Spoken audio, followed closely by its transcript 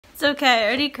It's okay, I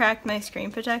already cracked my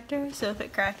screen protector, so if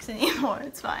it cracks anymore,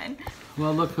 it's fine.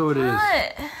 Well, look who it is.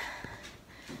 What?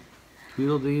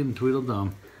 Tweedledee and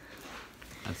Tweedledum.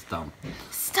 That's dumb.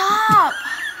 Stop!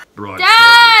 Broad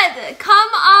Dad! Come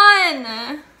on!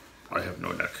 I have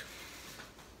no neck.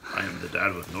 I am the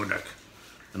dad with no neck.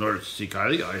 In order to see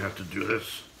Kylie, I have to do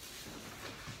this.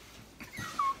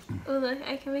 Oh look,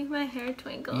 I can make my hair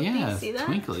twinkle. Yeah, Do you see that?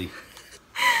 twinkly.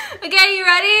 Okay, you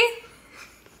ready?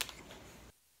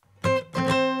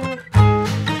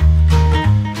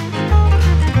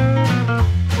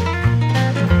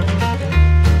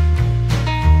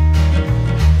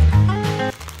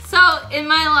 So, in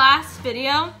my last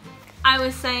video, I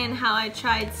was saying how I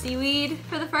tried seaweed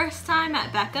for the first time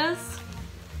at Becca's.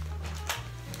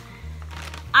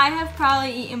 I have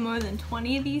probably eaten more than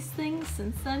 20 of these things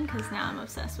since then because now I'm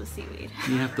obsessed with seaweed.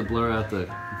 You have to blur out the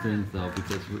things though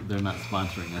because they're not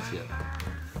sponsoring us yet.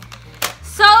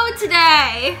 So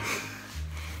today,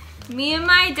 me and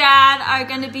my dad are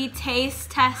going to be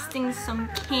taste testing some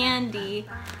candy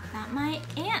that my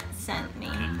aunt sent me.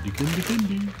 Candy. How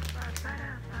exciting.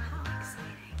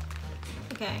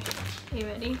 Okay, are you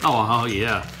ready? Oh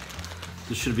yeah.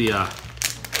 This should be a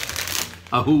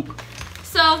hoop.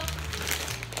 So,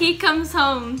 he comes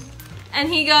home and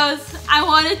he goes, I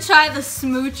want to try the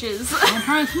smooches. I'm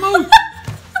trying to smooch.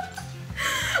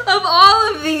 Of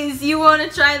all of these, you want to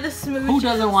try the smooches. Who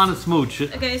doesn't want to smooch?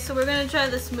 Okay, so we're going to try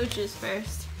the smooches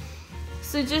first.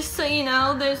 So just so you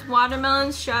know, there's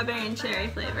watermelon, strawberry, and cherry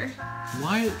flavor.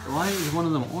 Why is one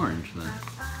of them orange then?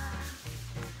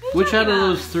 Which out of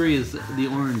those three is the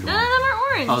orange None one? of them are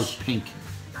orange. Oh, it's pink.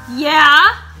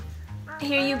 Yeah?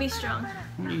 Here, you be strong.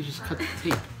 Why don't you just cut the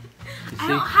tape? You I see?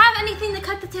 don't have anything to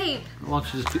cut the tape. Why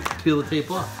don't you just peel the tape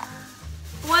off?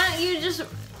 Why don't you just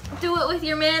do it with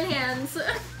your man hands?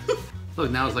 Look,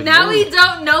 now it's like Now balloon. we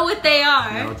don't know what they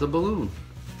are. Now it's a balloon.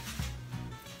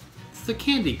 It's the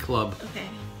Candy Club. Okay.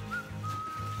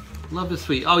 Love is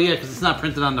sweet. Oh yeah, because it's not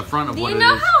printed on the front of Do what you it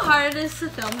know is. how hard it is to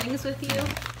film things with you?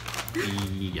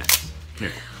 Yes.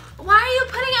 Here. Why are you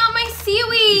putting out my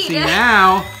seaweed? See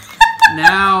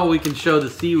now we can show the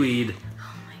seaweed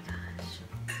Oh my gosh.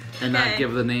 and not Okay.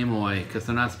 give the name away because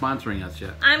they're not sponsoring us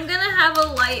yet. I'm gonna have a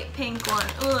light pink one.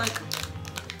 Oh look.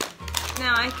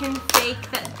 Now I can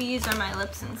fake that these are my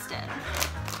lips instead.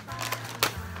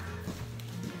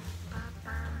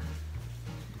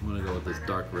 I'm gonna go with this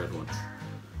dark red one.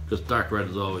 Because dark red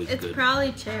is always It's good.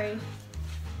 probably cherry.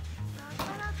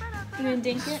 You gonna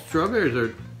dink it? Strawberries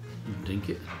are dink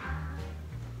it.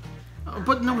 Oh,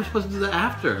 but no, we're supposed to do that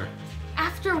after.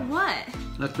 After what?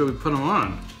 After we put them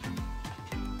on.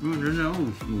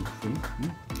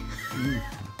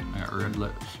 I got red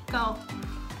lips. Go.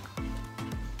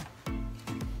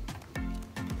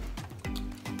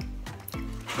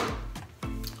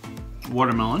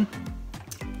 Watermelon.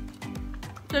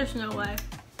 There's no way.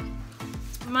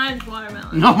 Mine's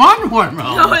watermelon. No, mine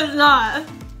watermelon. No, it's not.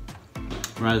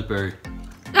 Raspberry.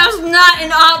 That's not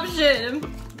an option.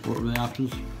 What were the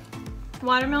options?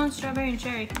 Watermelon, strawberry, and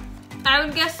cherry. I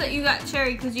would guess that you got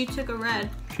cherry because you took a red.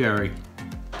 Cherry.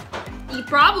 You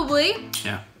probably.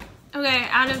 Yeah. Okay,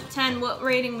 out of 10, what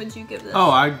rating would you give this? Oh,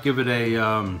 I'd give it a,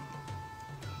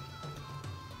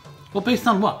 well, based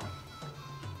on what?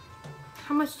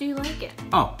 How much do you like it?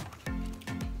 Oh.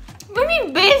 What do you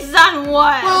mean based on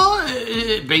what? Well,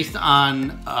 based on,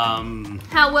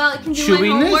 How well it can do my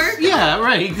homework? Yeah,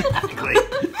 right, exactly.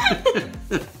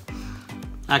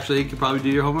 Actually, you could probably do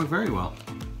your homework very well.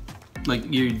 Like,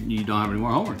 you don't have any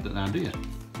more homework now, do you?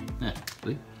 Yeah,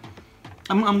 see?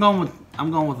 I'm going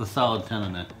with a solid 10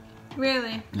 on that.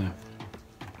 Really? Yeah.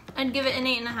 I'd give it an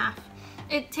 8.5.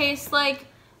 It tastes like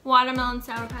watermelon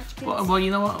Sour Patch Kids. Well,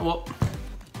 you know what? Well,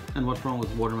 and what's wrong with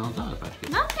watermelon Sour Patch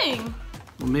Kids? Nothing.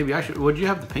 Well, maybe I should. Would you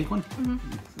have the pink one? Mm-hmm.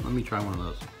 Let me try one of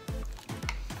those.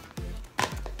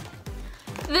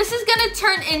 This is gonna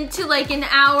turn into like an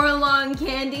hour-long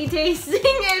candy tasting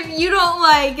if you don't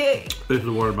like it. This is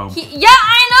watermelon. Yeah,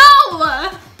 I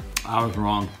know! I was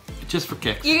wrong. Just for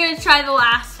kicks. You're gonna try the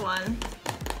last one.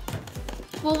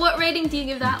 Well, what rating do you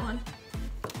give that one?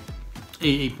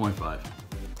 8.5.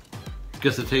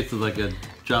 Because it tasted like a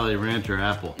Jolly Rancher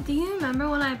apple. Do you remember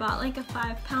when I bought like a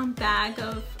 5-pound bag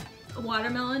of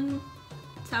watermelon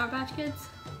Sour Patch Kids?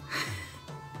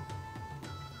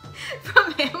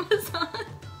 From Amazon?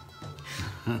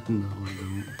 No, I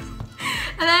don't.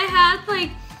 And I had like,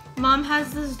 Mom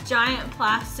has this giant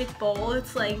plastic bowl.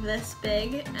 It's like this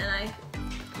big, and I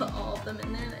put all of them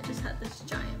in there, and I just had this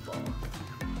giant bowl.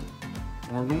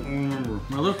 I don't remember.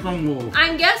 Now this one will.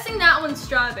 I'm guessing that one's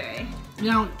strawberry.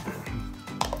 You know,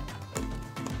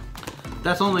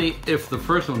 that's only if the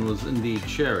first one was indeed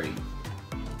cherry.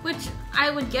 Which I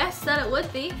would guess that it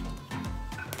would be.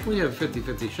 We have a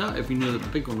 50-50 shot if you knew that the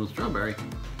pink one was strawberry.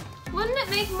 Wouldn't it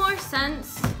make more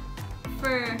sense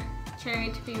for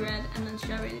cherry to be red and then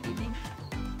strawberry to be pink?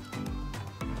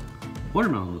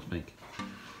 Watermelon was pink.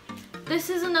 This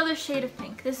is another shade of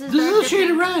pink. This is a shade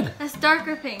pink. of red. That's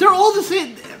darker pink. They're all the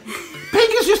same. Pink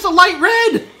is just a light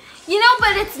red. You know,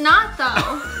 but it's not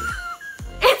though.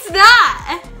 It's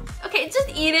not. Okay, just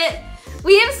eat it.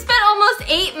 We have spent almost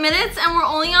 8 minutes and we're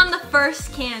only on the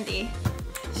first candy.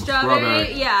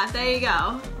 Strawberry. Yeah, there you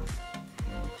go.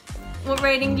 What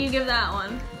rating do you give that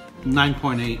one?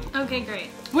 9.8. Okay, great.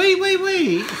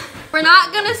 Wait. We're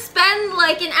not gonna spend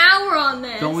like an hour on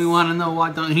this. Don't we want to know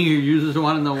why? Don't your users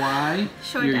want to know why?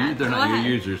 Sure, Dad. They're Go not ahead.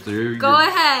 your users. They're Go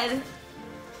ahead.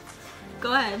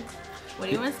 Go ahead. What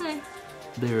do you want to say?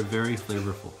 They're very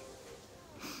flavorful.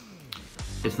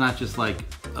 It's not just like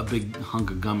a big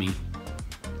hunk of gummy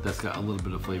that's got a little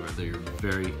bit of flavor. They're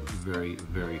very, very,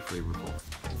 very flavorful.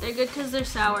 They're good because they're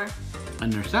sour.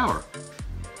 And they're sour.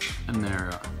 And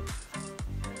they're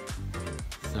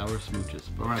sour smooches.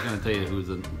 But we're not going to tell you who's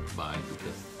in by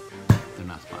because they're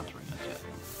not sponsoring us yet.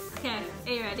 Okay,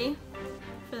 are you ready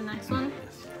for the next one?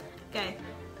 Yes. Okay,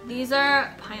 these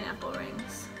are pineapple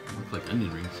rings. Look like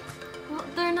onion rings. Well,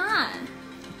 they're not.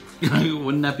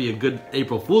 Wouldn't that be a good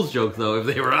April Fool's joke though if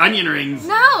they were onion rings?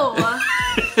 No! That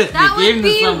You gave would them to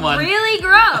be someone. really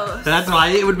gross. That's why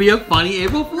it would be a funny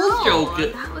April Fool's No, joke.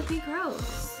 that would be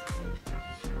gross.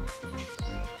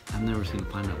 I've never seen a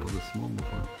pineapple this small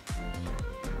before.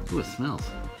 Ooh, it smells.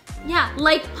 Yeah,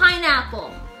 like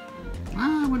pineapple.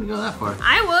 I wouldn't go that far.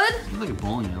 I It's like a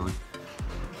bowling alley.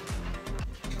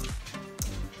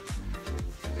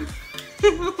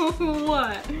 would.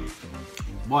 What?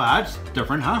 Boy, that's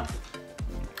different, huh?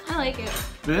 I like it.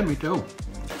 Yeah, me too.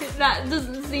 That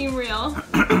doesn't seem real.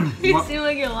 You What- seem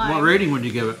like you're lying. What rating would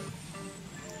you give it?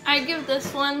 I'd give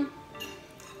this one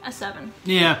a 7.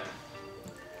 Yeah.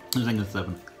 I think it's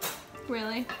 7.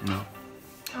 Really? No.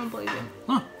 I don't believe you.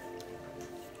 Huh.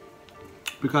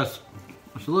 Because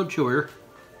it's a little chewier.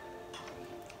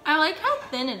 I like how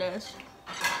thin it is.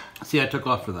 See, I took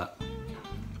off for that.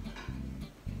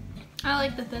 I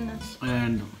like the thinness.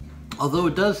 And although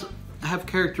it does have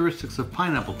characteristics of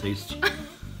pineapple taste.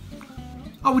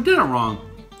 Oh, we did it wrong.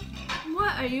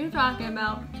 What are you talking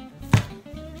about?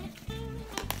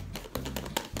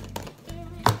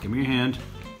 Give me your hand.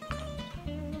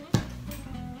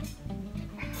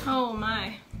 Oh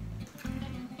my.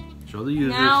 Show the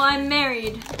users. Now I'm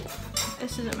married.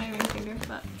 This isn't my ring finger,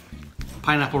 but.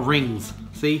 Pineapple rings.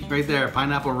 See? Right there.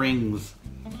 Pineapple rings.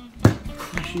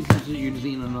 You're just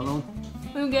eating another one?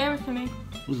 Who gave it to me?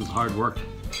 This is hard work.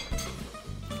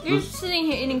 You're just sitting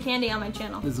here eating candy on my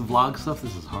channel. This vlog stuff,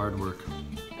 this is hard work.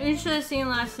 You should have seen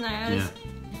last night. I was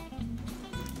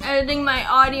Yeah. editing my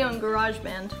audio in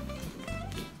GarageBand.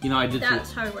 You know, I did That's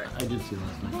see hard work. I did see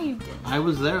last night. No, you did. I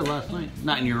was there last night.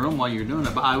 Not in your room while you were doing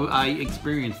it, but I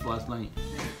experienced last night.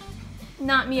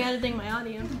 Not me editing my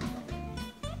audio.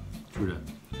 True that.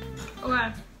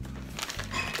 Okay.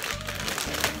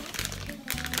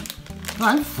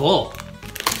 I'm full.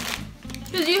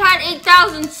 Because you had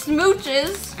 8,000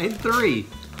 smooches. I ate 3.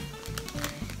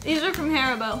 These are from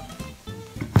Haribo.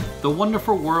 The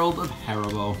Wonderful World of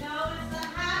Haribo. No, it's the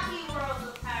Happy World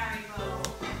of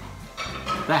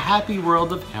Haribo. The Happy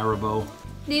World of Haribo.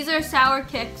 These are sour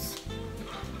kicks.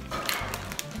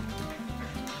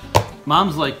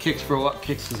 Mom's like kicks for what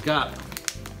kicks has got.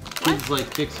 Kids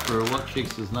like kicks for what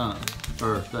kicks is not.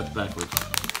 Or that's backwards.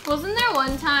 Wasn't there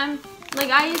one time, like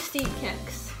I used to eat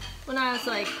kicks when I was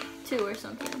like 2 or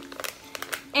something.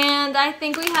 And I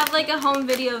think we have like a home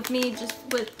video of me just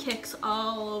with kicks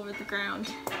all over the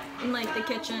ground in like the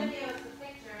kitchen.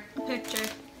 A picture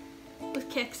with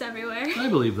kicks everywhere. I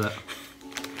believe that.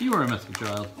 You were a messy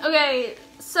child. Okay,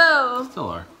 so Still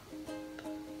are.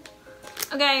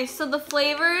 the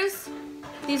flavors,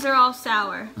 these are all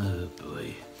sour. Oh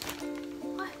boy.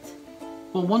 What?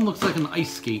 Well, one looks like an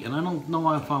ice skate, and I don't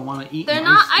know if I want to eat They're an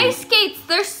not skate. ice skates,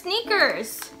 they're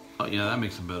sneakers. Oh yeah, that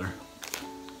makes it better.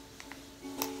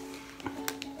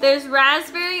 There's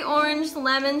raspberry, orange,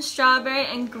 lemon, strawberry,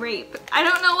 and grape. I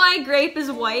don't know why grape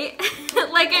is white.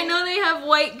 Like, I know they have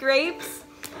white grapes,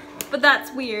 but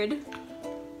that's weird.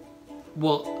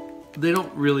 Well, they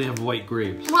don't really have white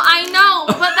grapes. Well, I know,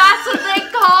 but that's what they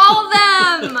call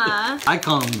them. I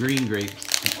call them green grapes.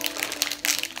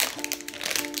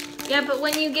 Yeah, but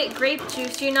when you get grape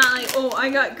juice, you're not like, oh, I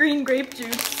got green grape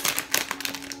juice.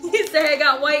 You say I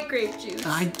got white grape juice.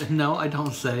 No, I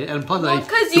don't say. And plus, Well,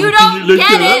 because you don't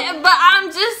get it, but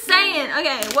I'm just saying.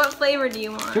 Okay, what flavor do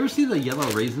you want? Did you ever see the yellow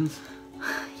raisins?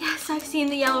 Yes. Yes, I've seen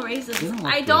the yellow raisins. They don't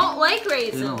look I good. don't like They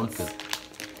raisins. don't look good.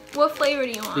 What flavor do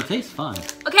you They want? taste fine.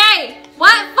 Okay,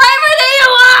 what flavor do you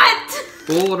want?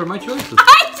 Well, what are my choices?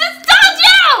 I just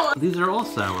told you! These are all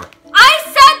sour. I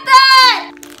said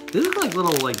that! They look like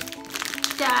little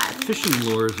Dad, fishing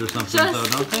lures or something, though,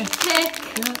 just don't they?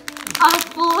 pick Yeah. a You just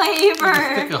flavor.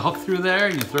 stick a hook through there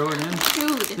and you throw it in.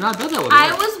 Dude, You're not done that with I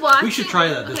it. was watching. We should try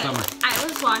that this okay, summer. I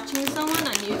was watching someone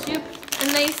on YouTube, and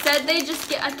they said they just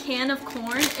get a can of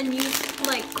corn and use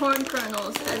like corn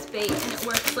kernels as bait, and it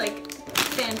works like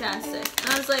fantastic. And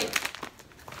I was like,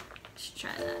 I should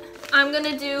try that. I'm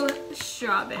gonna do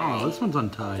strawberry. Oh, this one's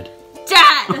untied.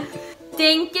 Dad,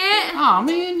 dink it. Oh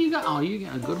man, you got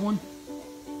a good one.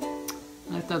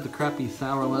 I have to have the crappy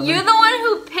sour lemon. You're the one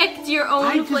who picked your own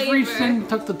I just flavor. reached in and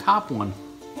took the top one.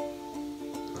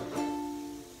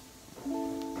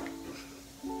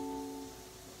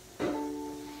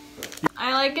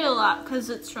 I like it a lot because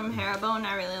it's from Haribo, and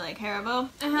I really like Haribo.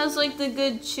 It has like the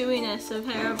good chewiness of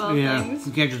Haribo Yeah, things.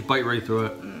 you can't just bite right through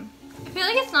it. I feel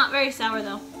like it's not very sour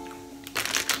though.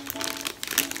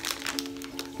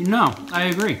 No, I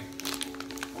agree.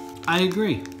 I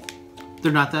agree.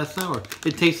 They're not that sour.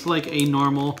 It tastes like a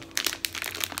normal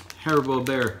Haribo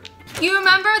bear. You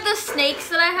remember the snakes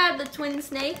that I had, the twin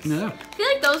snakes? Yeah. I feel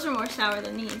like those are more sour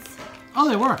than these. Oh,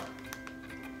 they were.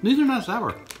 These are not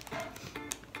sour.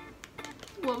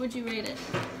 What would you rate it?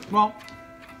 Well,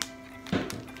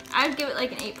 I'd give it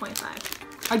like an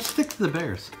 8.5. I'd stick to the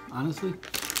bears, honestly.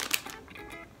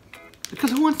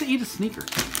 Because who wants to eat a sneaker?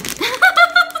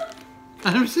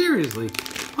 I'm seriously.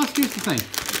 Plus, here's the thing.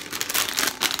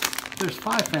 There's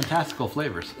 5 fantastical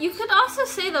flavors. You could also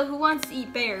say though, who wants to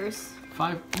eat bears?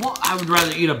 5. Well, I would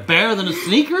rather eat a bear than a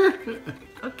sneaker.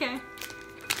 Okay.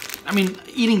 I mean,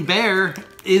 eating bear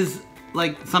is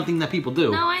like something that people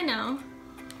do. No, I know.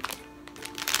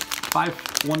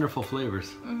 5 wonderful flavors.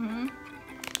 Mm-hmm.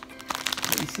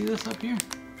 You see this up here?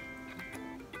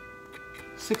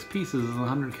 6 pieces is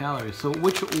 100 calories. So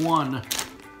which one are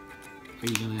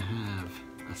you gonna have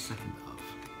a second of?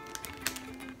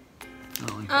 I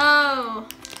don't like that. Oh,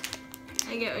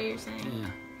 I get what you're saying. Yeah.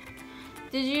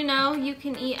 Did you know you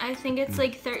can eat, I think it's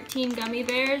like 13 gummy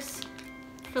bears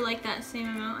for like that same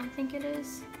amount, I think it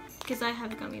is. Because I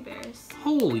have gummy bears.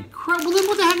 Holy crap! Well then,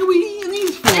 what the heck are we eating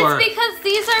these for? It's because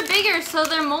these are bigger, so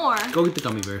they're more. Go get the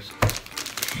gummy bears.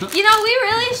 You know, we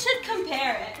really should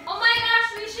compare it. Oh my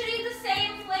gosh, we should eat the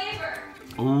same flavor.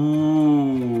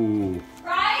 Ooh.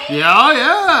 Right? Yeah, oh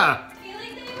yeah. I feel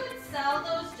like they would sell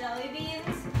those jelly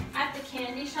beans at the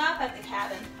candy shop at the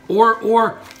cabin.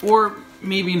 Or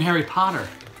maybe in Harry Potter.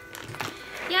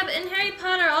 Yeah, but in Harry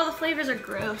Potter, all the flavors are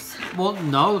gross. Well,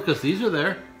 no, because these are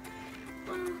there.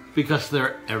 Because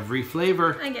they're every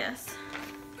flavor. I guess.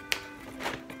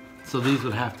 So these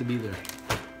would have to be there.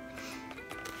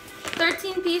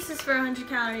 13 pieces for 100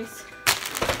 calories.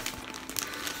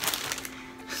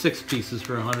 6 pieces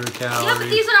for 100 calories. Yeah, but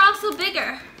these are also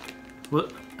bigger.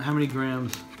 What? How many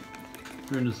grams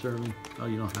are in a serving? Oh,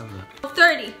 you don't have that.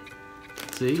 30.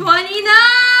 See? 29!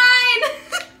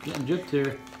 Getting gypped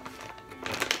here.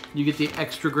 You get the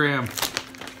extra gram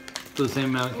for the same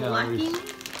amount of calories. Lucky me.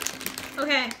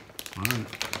 Okay,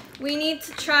 Alright. we need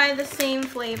to try the same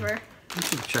flavor. We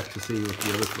should check to see what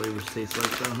the other flavors taste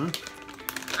like though, huh?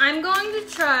 I'm going to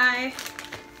try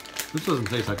This doesn't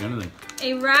taste like anything.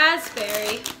 a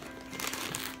raspberry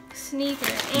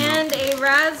sneaker and a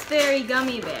raspberry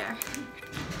gummy bear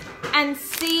and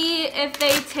see if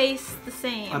they taste the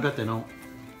same. I bet they don't.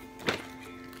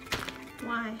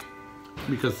 Why?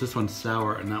 Because this one's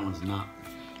sour and that one's not.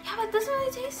 Yeah, but this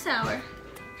really tastes sour.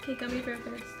 Okay, gummy bear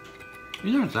first.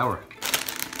 These aren't sour.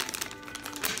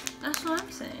 That's what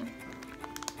I'm saying.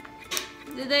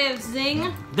 Did they have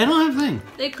zing? They don't have zing.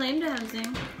 They claim to have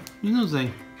zing. There's no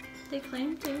zing. They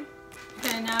claim to.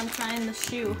 Okay, now I'm trying the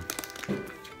shoe.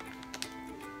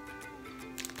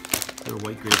 Is there a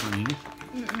white grape on here?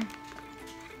 Mm-mm.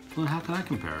 Well, how can I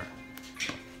compare it?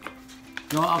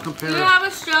 No, I'll compare. You have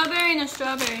a strawberry and a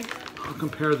strawberry. I'll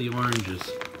compare the oranges.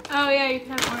 Oh yeah, you can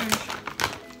have orange.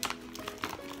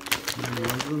 Are the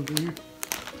orange ones in here?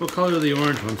 What color are the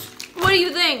orange ones? What do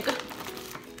you think?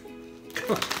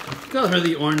 What color are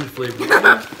the orange flavor?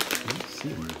 Let's see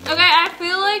orange. Okay, I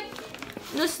feel like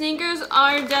the sneakers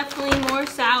are definitely more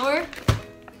sour,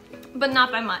 but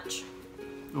not by much.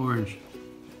 Orange.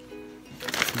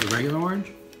 The regular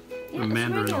orange? Yeah, Or it's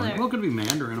mandarin regular. orange? Well, it could be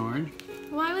mandarin orange.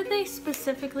 Why would they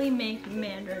specifically make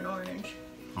mandarin orange?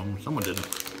 Someone did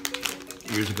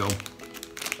it years ago.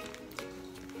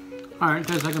 All right,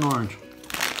 tastes like an orange.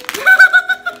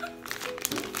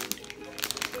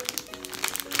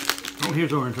 Oh,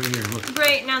 here's orange right here. Look.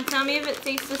 Great, now tell me if it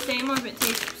tastes the same or if it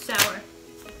tastes sour.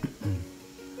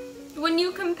 When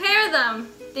you compare them,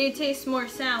 they taste more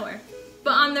sour.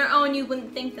 But on their own, you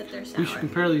wouldn't think that they're sour. We should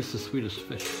compare these to Swedish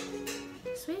Fish.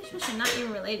 Swedish Fish are not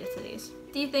even related to these.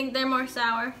 Do you think they're more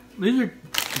sour? These are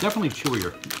definitely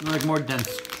chewier, like more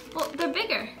dense. Well, they're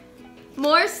bigger.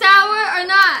 More sour or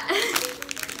not?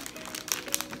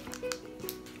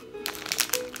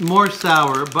 More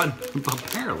sour,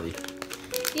 but barely.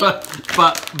 Yeah.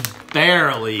 But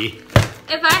barely.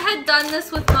 If I had done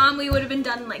this with Mom, we would have been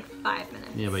done in like 5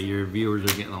 minutes. Yeah, but your viewers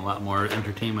are getting a lot more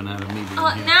entertainment out of me.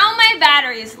 Oh, now my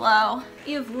battery's low.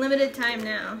 You have limited time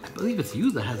now. I believe it's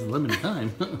you that has limited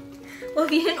time. Well,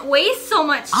 if you didn't waste so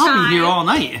much time. I'll be here all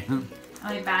night.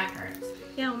 My back hurts.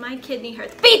 Yeah, well, my kidney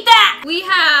hurts. Beat that! We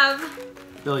have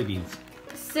Billy beans.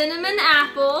 cinnamon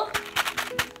apple.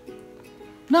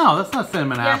 No, that's not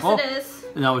cinnamon apple. Yes, it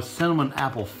is. No, it's cinnamon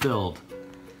apple filled.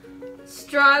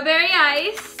 Strawberry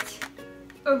iced.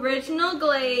 Original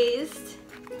glazed.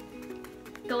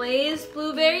 Glazed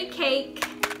blueberry cake.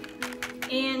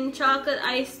 And chocolate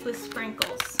iced with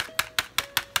sprinkles.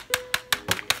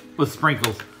 With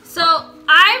sprinkles. So,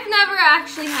 I've never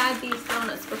actually had these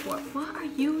donuts before. What are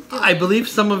you doing? I believe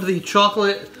some of the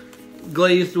chocolate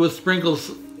glazed with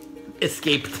sprinkles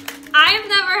escaped. I've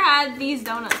never had these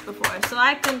donuts before, so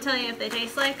I couldn't tell you if they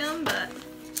taste like them, but...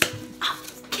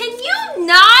 Can you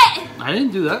not? I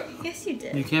didn't do that. Yes, you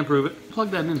did. You can't prove it. Plug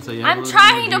that in so you have a I'm little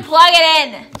trying bit to of juice. plug it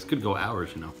in. This could go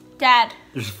hours, you know. Dad.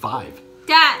 There's 5.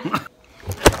 Dad.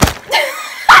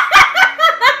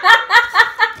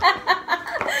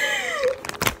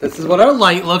 This is what our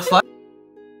light looks like.